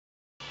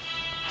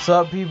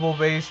Sup people,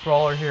 Base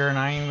Brawler here, and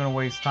I ain't gonna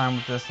waste time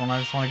with this one.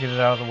 I just want to get it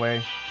out of the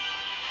way.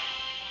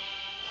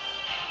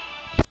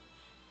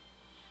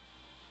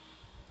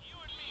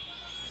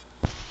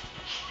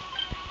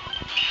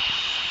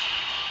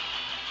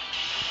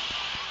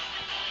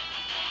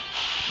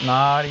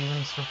 Not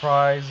even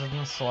surprised in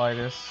the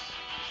slightest.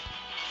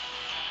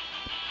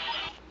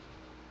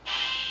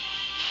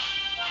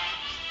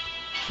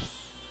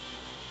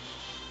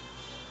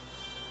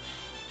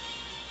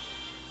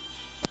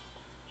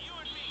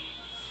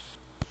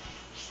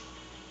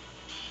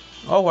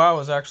 Oh wow, it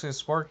was actually a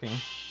Sparking.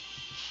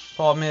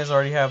 Problem is, I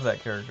already have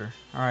that character.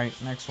 Alright,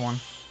 next one.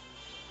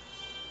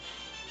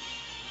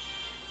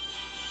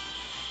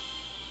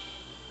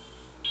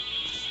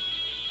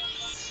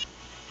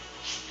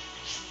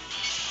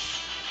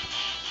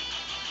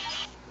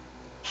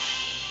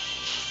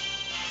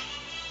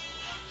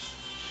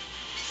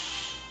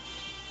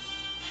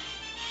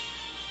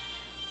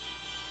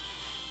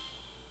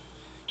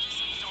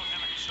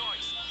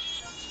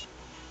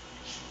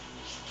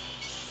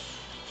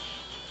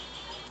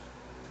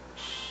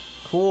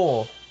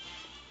 Cool.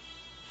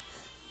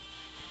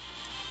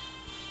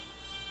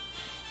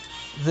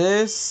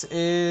 This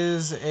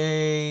is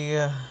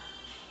a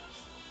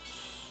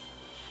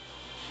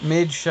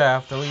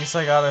mid-shaft. At least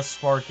I got a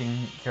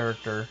Sparking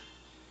character.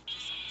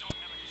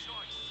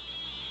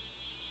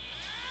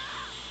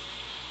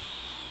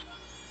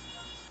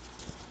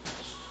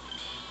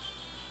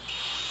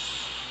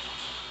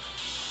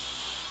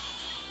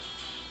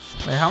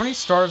 Wait, how many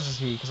stars is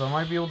he? Because I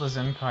might be able to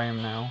Zenkai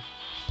him now.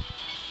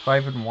 If I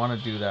even want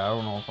to do that. I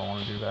don't know if I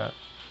want to do that.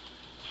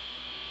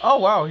 Oh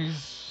wow, he's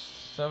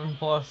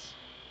 7+.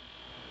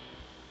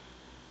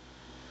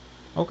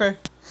 Okay.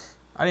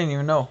 I didn't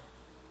even know.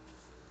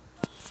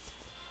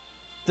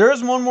 There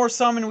is one more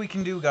summon we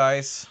can do,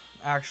 guys.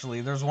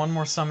 Actually, there's one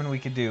more summon we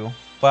could do.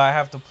 But I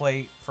have to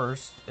play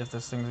first if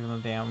this thing's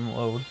gonna damn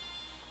load.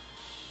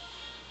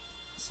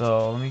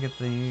 So, let me get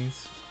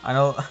these. I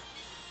know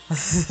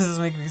this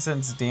doesn't make any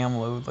sense, damn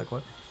load, like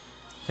what?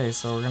 Okay,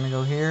 so we're gonna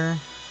go here.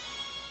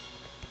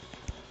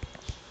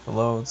 The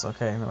loads,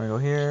 okay, then we go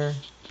here.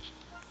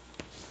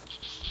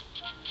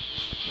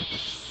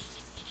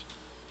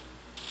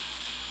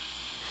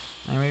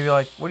 And maybe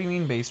like, what do you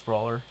mean Base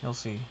Brawler? You'll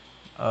see.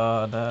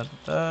 We'll just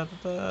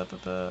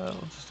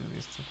do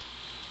these two.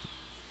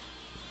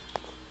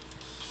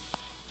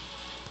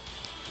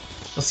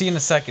 We'll see in a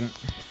second.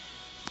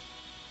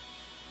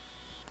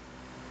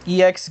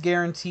 EX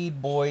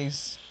guaranteed,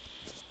 boys.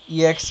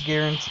 EX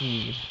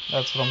guaranteed.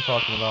 That's what I'm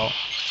talking about.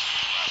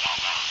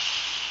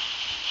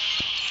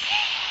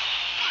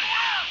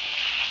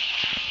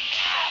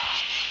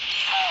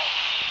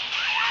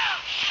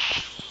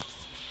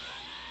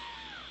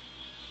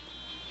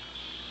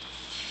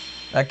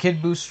 That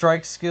Kid Buu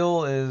strike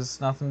skill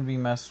is nothing to be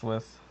messed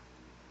with.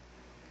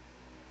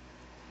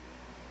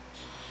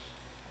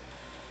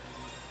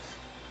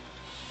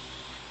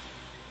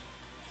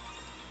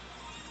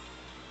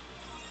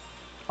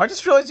 I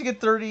just realized you get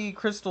 30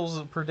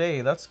 crystals per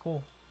day. That's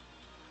cool.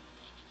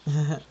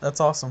 That's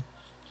awesome.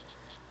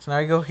 So now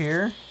you go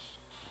here.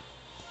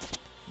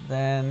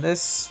 Then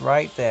this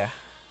right there.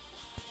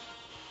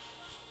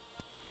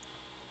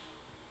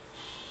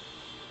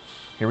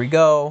 Here we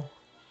go.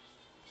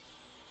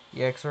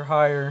 EX or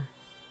higher.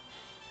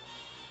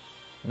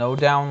 No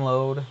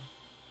download.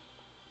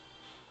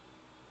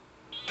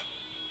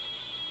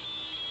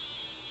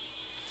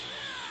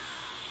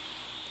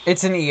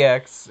 It's an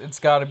EX. It's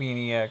gotta be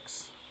an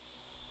EX.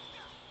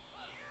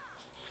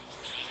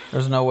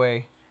 There's no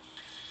way.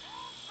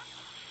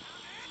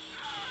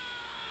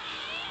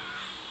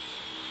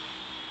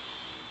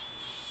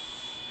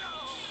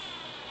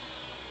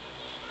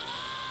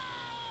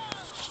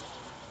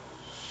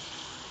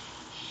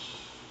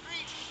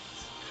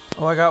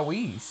 Oh, I got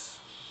Whis.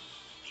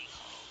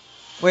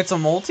 Wait, it's a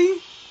multi?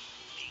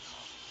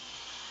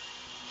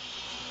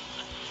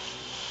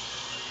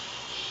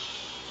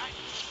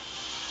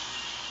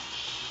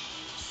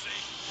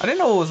 I didn't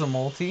know it was a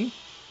multi.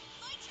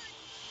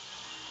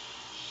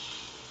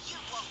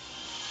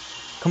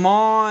 Come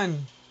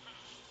on.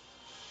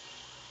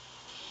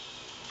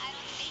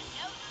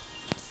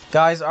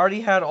 Guys, I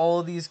already had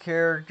all of these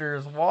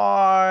characters.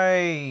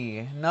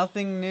 Why?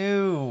 Nothing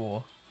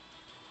new.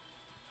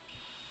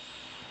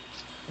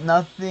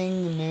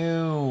 Nothing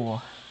new.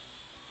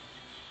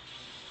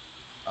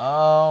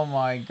 Oh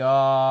my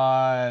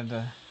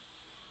god.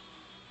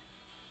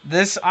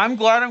 I'm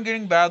glad I'm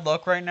getting bad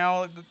luck right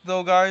now,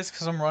 though, guys,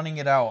 because I'm running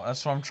it out.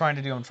 That's what I'm trying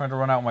to do. I'm trying to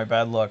run out my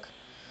bad luck.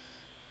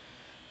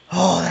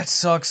 Oh, that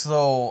sucks,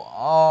 though.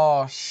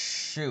 Oh,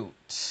 shoot.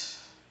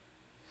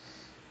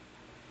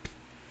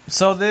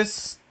 So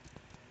this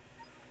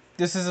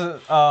is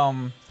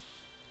a,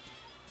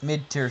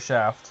 mid-tier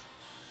shaft.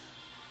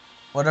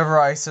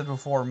 Whatever I said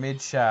before,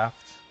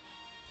 mid-shaft.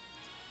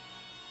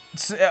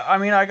 I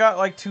mean, I got,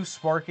 like, 2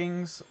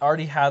 Sparkings. I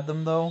already had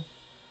them, though.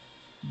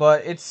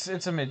 But it's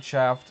a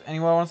mid-shaft.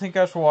 Anyway, I want to thank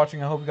you guys for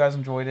watching. I hope you guys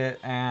enjoyed it.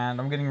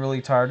 And I'm getting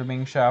really tired of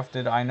being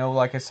shafted. I know,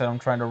 like I said, I'm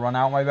trying to run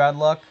out my bad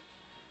luck.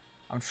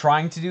 I'm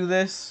trying to do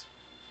this.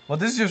 But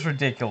this is just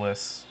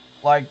ridiculous.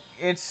 Like,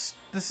 this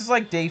is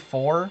like day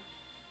 4,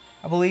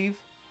 I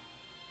believe,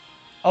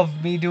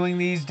 of me doing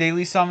these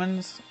daily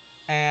summons.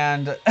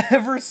 And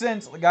ever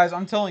since, guys,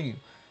 I'm telling you,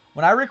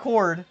 when I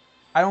record,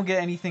 I don't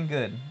get anything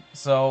good.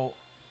 So,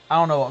 I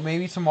don't know,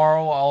 maybe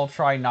tomorrow I'll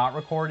try not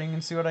recording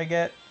and see what I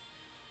get.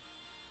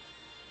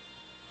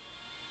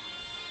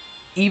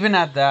 Even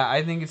at that,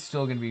 I think it's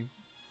still going to be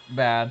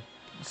bad.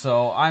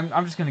 So,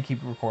 I'm just going to keep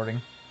recording.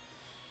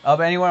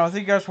 But anyway, I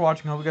thank you guys for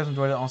watching. I hope you guys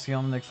enjoyed it. I'll see you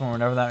on the next one,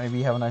 whenever that may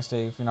be. Have a nice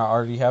day if you're not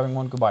already having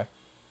one. Goodbye.